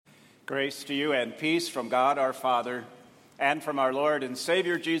Grace to you and peace from God our Father and from our Lord and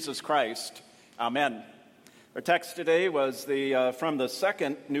Savior Jesus Christ. Amen. Our text today was from the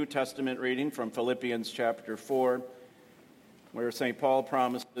second New Testament reading from Philippians chapter 4, where St. Paul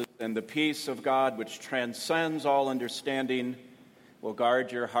promises, "And the peace of God, which transcends all understanding, will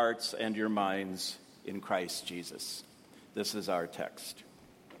guard your hearts and your minds in Christ Jesus." This is our text.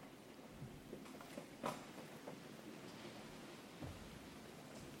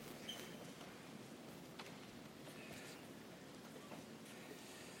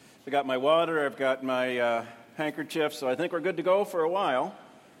 I got my water, I've got my handkerchief, so I think we're good to go for a while.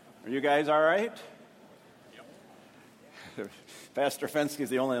 Are you guys all right? Yep. Pastor Fenske's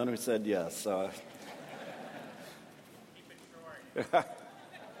the only one who said yes. Keep it short.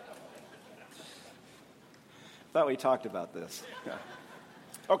 Thought we talked about this. Yeah.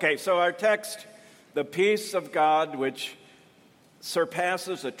 Okay, so our text, "The peace of God which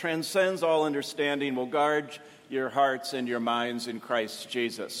surpasses, it transcends all understanding, will guard your hearts and your minds in Christ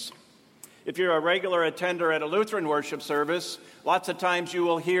Jesus." If you're a regular attender at a Lutheran worship service, lots of times you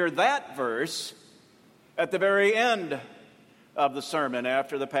will hear that verse at the very end of the sermon.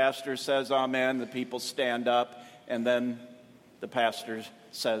 After the pastor says amen, the people stand up, and then the pastor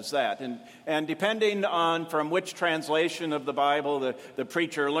says that. And depending on from which translation of the Bible the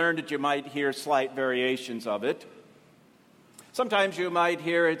preacher learned it, you might hear slight variations of it. Sometimes you might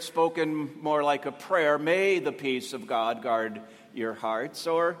hear it spoken more like a prayer, "May the peace of God guard your hearts."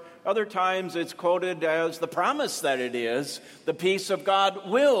 Or other times it's quoted as the promise that it is, "The peace of God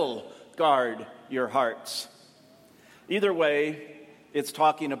will guard your hearts." Either way, it's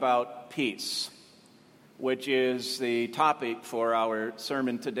talking about peace, which is the topic for our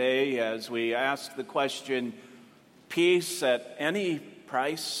sermon today as we ask the question, peace at any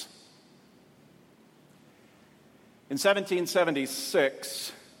price? In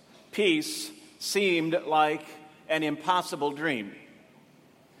 1776, peace seemed like an impossible dream.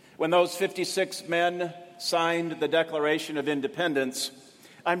 When those 56 men signed the Declaration of Independence,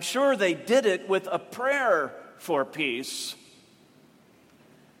 I'm sure they did it with a prayer for peace,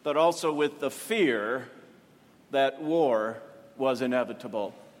 but also with the fear that war was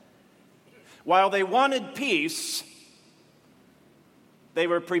inevitable. While they wanted peace, they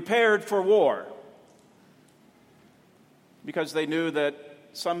were prepared for war, because they knew that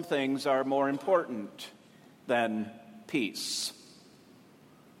some things are more important than peace,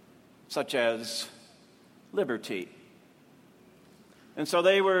 such as liberty. And so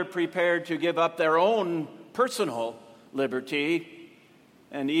they were prepared to give up their own personal liberty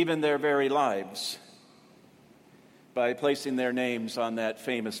and even their very lives by placing their names on that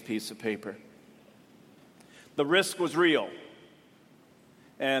famous piece of paper. The risk was real,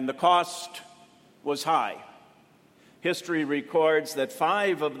 and the cost was high. History records that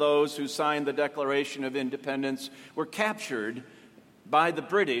 5 of those who signed the Declaration of Independence were captured by the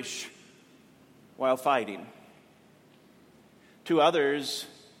British while fighting. 2 others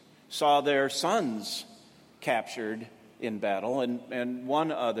saw their sons captured in battle, and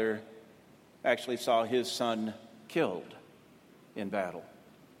 1 other actually saw his son killed in battle.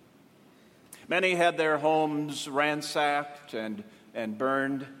 Many had their homes ransacked and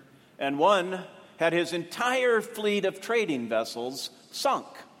burned, and 1 had his entire fleet of trading vessels sunk.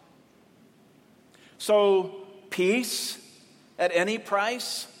 So, peace at any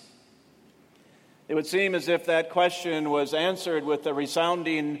price? It would seem as if that question was answered with a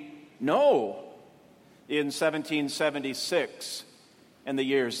resounding no in 1776 and the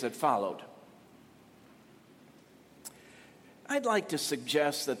years that followed. I'd like to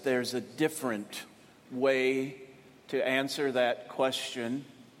suggest that there's a different way to answer that question.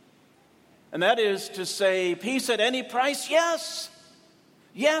 And that is to say, peace at any price? Yes.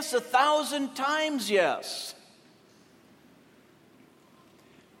 Yes, 1,000 times yes.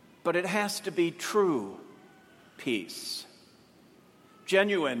 But it has to be true peace,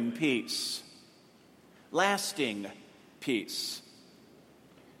 genuine peace, lasting peace.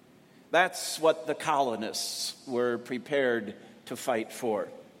 That's what the colonists were prepared to fight for.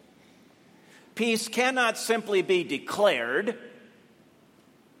 Peace cannot simply be declared.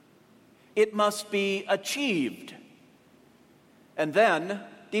 It must be achieved and then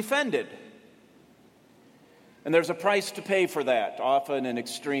defended. And there's a price to pay for that, often an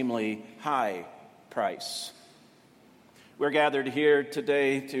extremely high price. We're gathered here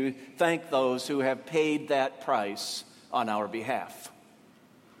today to thank those who have paid that price on our behalf.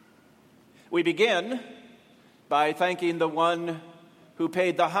 We begin by thanking the one who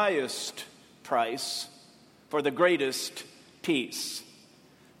paid the highest price for the greatest peace.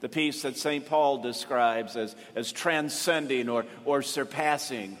 The peace that St. Paul describes as transcending or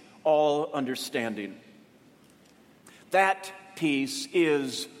surpassing all understanding. That peace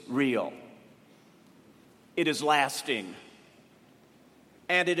is real. It is lasting.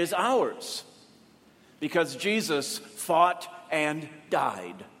 And it is ours because Jesus fought and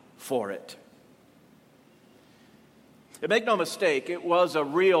died for it. And make no mistake, it was a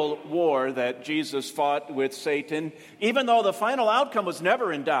real war that Jesus fought with Satan, even though the final outcome was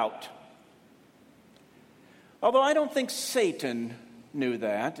never in doubt. Although I don't think Satan knew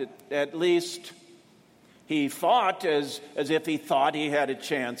that. At least he fought as if he thought he had a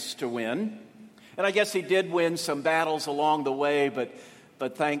chance to win. And I guess he did win some battles along the way, but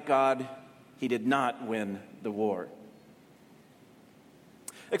thank God he did not win the war.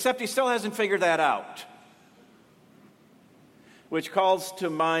 Except he still hasn't figured that out. Which calls to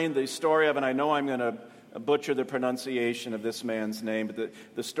mind the story of, and I know I'm going to butcher the pronunciation of this man's name, but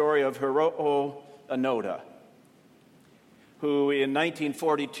the story of Hiroo Onoda, who in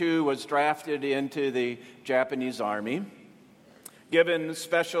 1942 was drafted into the Japanese army, given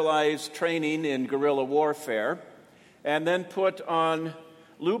specialized training in guerrilla warfare, and then put on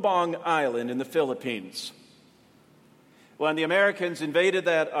Lubang Island in the Philippines. When the Americans invaded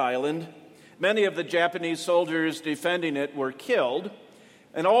that island, many of the Japanese soldiers defending it were killed,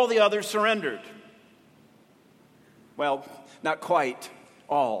 and all the others surrendered. Well, not quite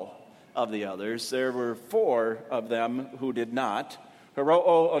all of the others. There were 4 of them who did not.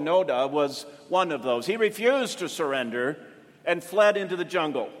 Hiroo Onoda was one of those. He refused to surrender and fled into the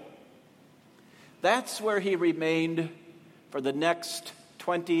jungle. That's where he remained for the next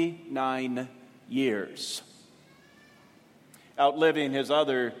 29 years, outliving his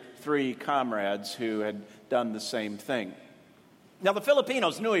other 3 comrades who had done the same thing. Now, the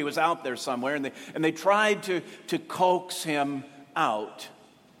Filipinos knew he was out there somewhere, and they tried to coax him out.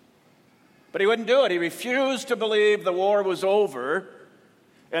 But he wouldn't do it. He refused to believe the war was over,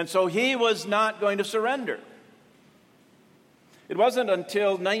 and so he was not going to surrender. It wasn't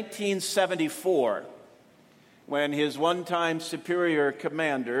until 1974 when his one-time superior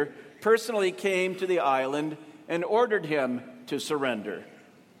commander personally came to the island and ordered him to surrender.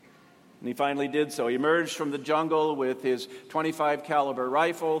 And he finally did so. He emerged from the jungle with his .25 caliber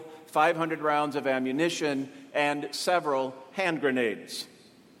rifle, 500 rounds of ammunition, and several hand grenades.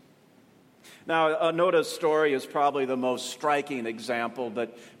 Now, Onoda's story is probably the most striking example,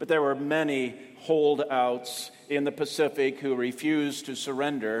 but there were many holdouts in the Pacific who refused to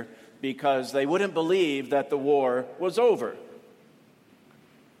surrender because they wouldn't believe that the war was over,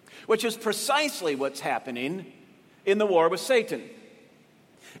 which is precisely what's happening in the war with Satan.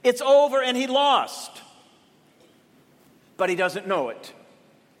 It's over and he lost, but he doesn't know it.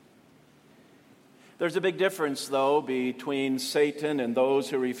 There's a big difference, though, between Satan and those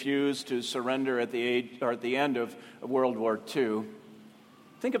who refused to surrender at the end of World War II.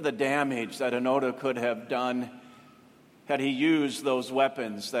 Think of the damage that Onoda could have done had he used those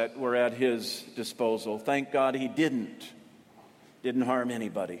weapons that were at his disposal. Thank God he didn't harm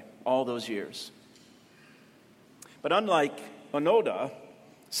anybody all those years. But unlike Onoda,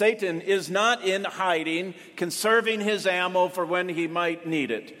 Satan is not in hiding, conserving his ammo for when he might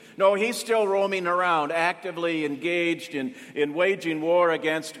need it. No, he's still roaming around, actively engaged in waging war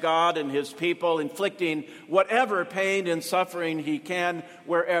against God and his people, inflicting whatever pain and suffering he can,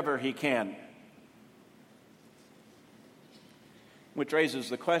 wherever he can. Which raises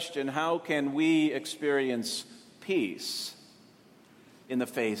the question, how can we experience peace in the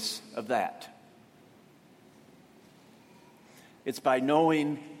face of that? It's by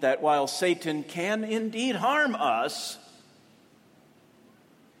knowing that while Satan can indeed harm us,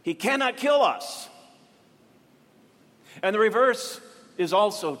 he cannot kill us. And the reverse is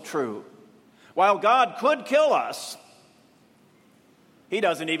also true. While God could kill us, he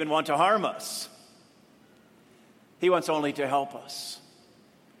doesn't even want to harm us. He wants only to help us,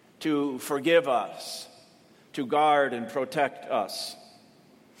 to forgive us, to guard and protect us.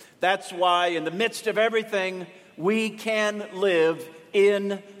 That's why in the midst of everything, we can live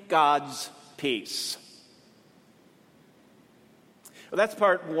in God's peace. Well, that's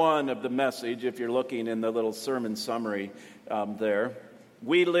part 1 of the message, if you're looking in the little sermon summary there.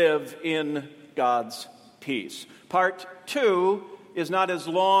 We live in God's peace. Part 2 is not as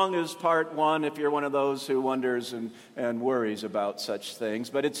long as part 1 if you're one of those who wonders and worries about such things,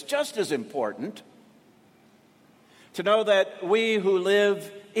 but it's just as important to know that we who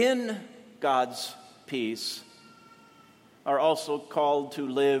live in God's peace are also called to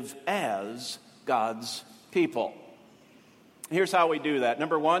live as God's people. Here's how we do that.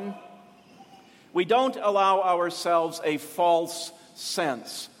 Number 1, we don't allow ourselves a false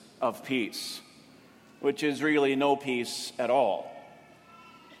sense of peace, which is really no peace at all.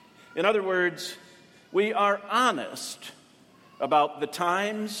 In other words, we are honest about the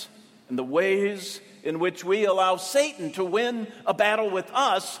times and the ways in which we allow Satan to win a battle with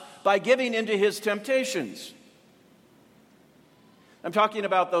us by giving into his temptations. I'm talking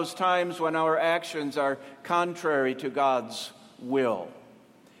about those times when our actions are contrary to God's will,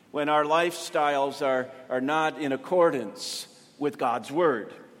 when our lifestyles are not in accordance with God's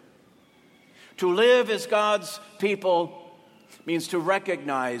word. To live as God's people means to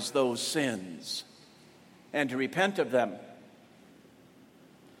recognize those sins and to repent of them.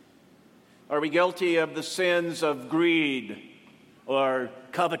 Are we guilty of the sins of greed or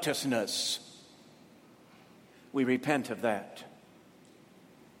covetousness? We repent of that.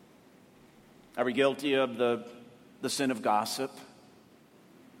 Are we guilty of the sin of gossip?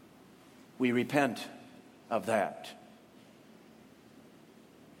 We repent of that.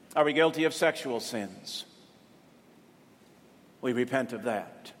 Are we guilty of sexual sins? We repent of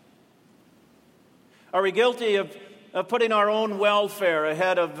that. Are we guilty of putting our own welfare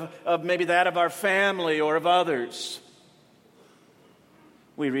ahead of maybe that of our family or of others?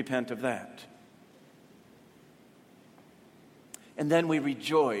 We repent of that. And then we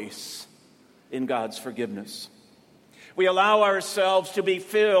rejoice in God's forgiveness. We allow ourselves to be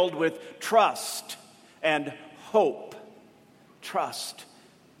filled with trust and hope. Trust,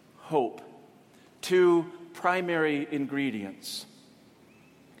 hope. Two primary ingredients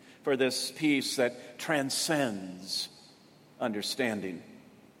for this peace that transcends understanding.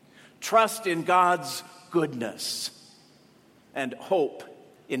 Trust in God's goodness and hope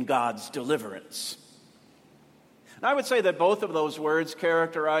in God's deliverance. And I would say that both of those words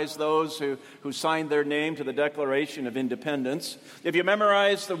characterize those who signed their name to the Declaration of Independence. If you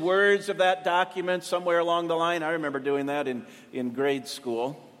memorize the words of that document somewhere along the line, I remember doing that in grade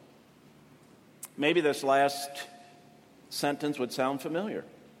school, maybe this last sentence would sound familiar.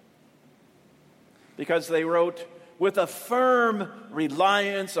 Because they wrote, "With a firm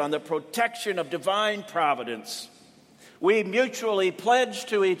reliance on the protection of divine providence, we mutually pledge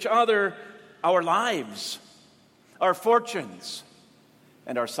to each other our lives, our fortunes,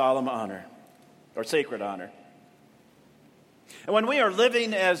 and our solemn honor, or sacred honor." And when we are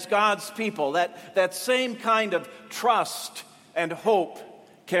living as God's people, that same kind of trust and hope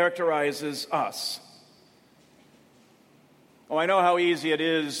characterizes us. Oh, I know how easy it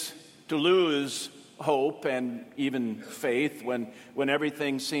is to lose hope and even faith when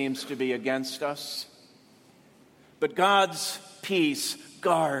everything seems to be against us. But God's peace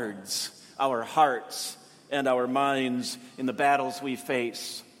guards our hearts and our minds in the battles we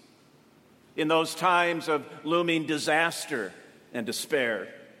face, in those times of looming disaster and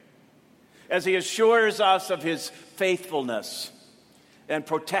despair, as He assures us of His faithfulness and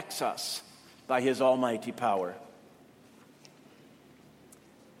protects us by His almighty power.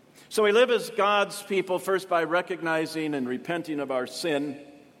 So we live as God's people first by recognizing and repenting of our sin,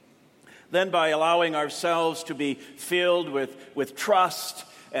 then by allowing ourselves to be filled with trust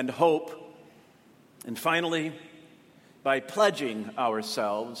and hope, and finally by pledging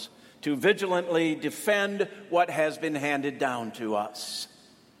ourselves to vigilantly defend what has been handed down to us.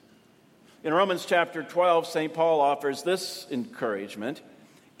 In Romans chapter 12, St. Paul offers this encouragement: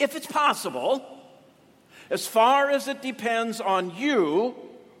 if it's possible, as far as it depends on you,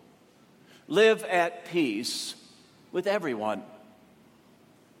 live at peace with everyone.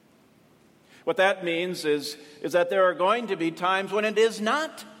 What that means is that there are going to be times when it is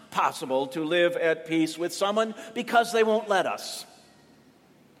not possible to live at peace with someone because they won't let us.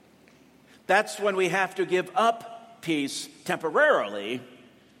 That's when we have to give up peace temporarily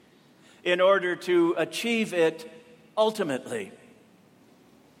in order to achieve it ultimately.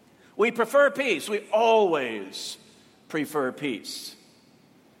 We prefer peace. We always prefer peace.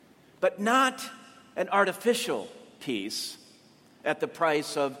 But not an artificial peace at the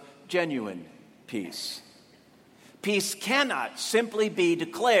price of genuine peace. Peace cannot simply be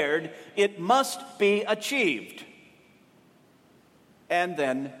declared. It must be achieved and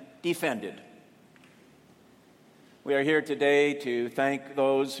then defended. We are here today to thank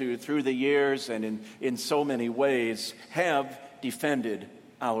those who through the years and in so many ways have defended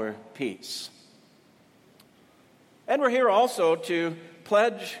our peace. And we're here also to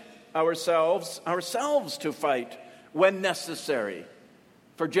pledge ourselves to fight when necessary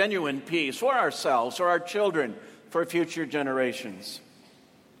for genuine peace, for ourselves, for our children, for future generations.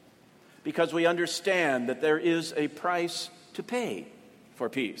 Because we understand that there is a price to pay for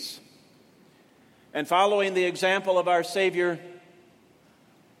peace. And following the example of our Savior,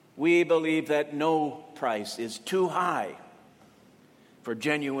 we believe that no price is too high for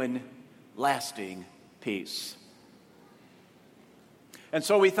genuine, lasting peace. And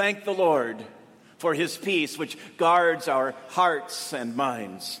so we thank the Lord for his peace, which guards our hearts and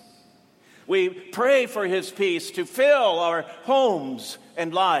minds. We pray for his peace to fill our homes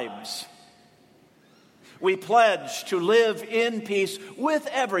and lives. We pledge to live in peace with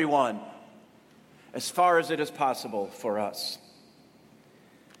everyone as far as it is possible for us.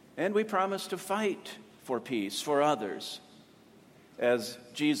 And we promise to fight for peace for others as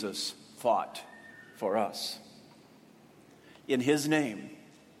Jesus fought for us. In his name,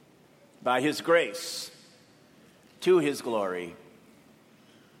 by his grace, to his glory.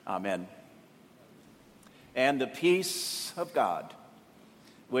 Amen. And the peace of God,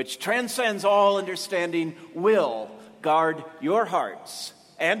 which transcends all understanding, will guard your hearts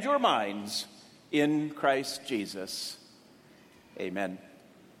and your minds in Christ Jesus. Amen.